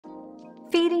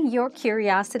feeding your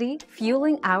curiosity,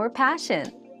 fueling our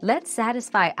passion. Let's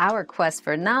satisfy our quest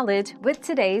for knowledge with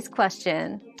today's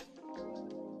question.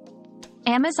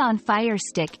 Amazon Fire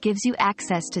Stick gives you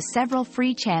access to several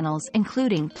free channels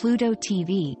including Pluto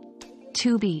TV,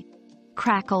 Tubi,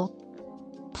 Crackle,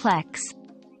 Plex,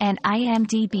 and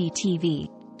IMDb TV.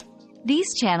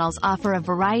 These channels offer a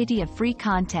variety of free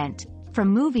content, from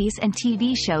movies and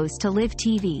TV shows to live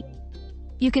TV.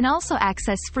 You can also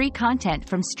access free content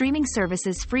from streaming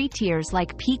services' free tiers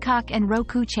like Peacock and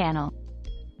Roku Channel.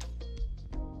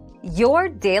 Your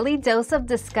daily dose of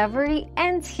discovery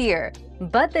ends here,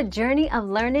 but the journey of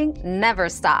learning never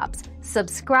stops.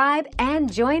 Subscribe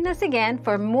and join us again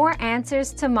for more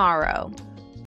answers tomorrow.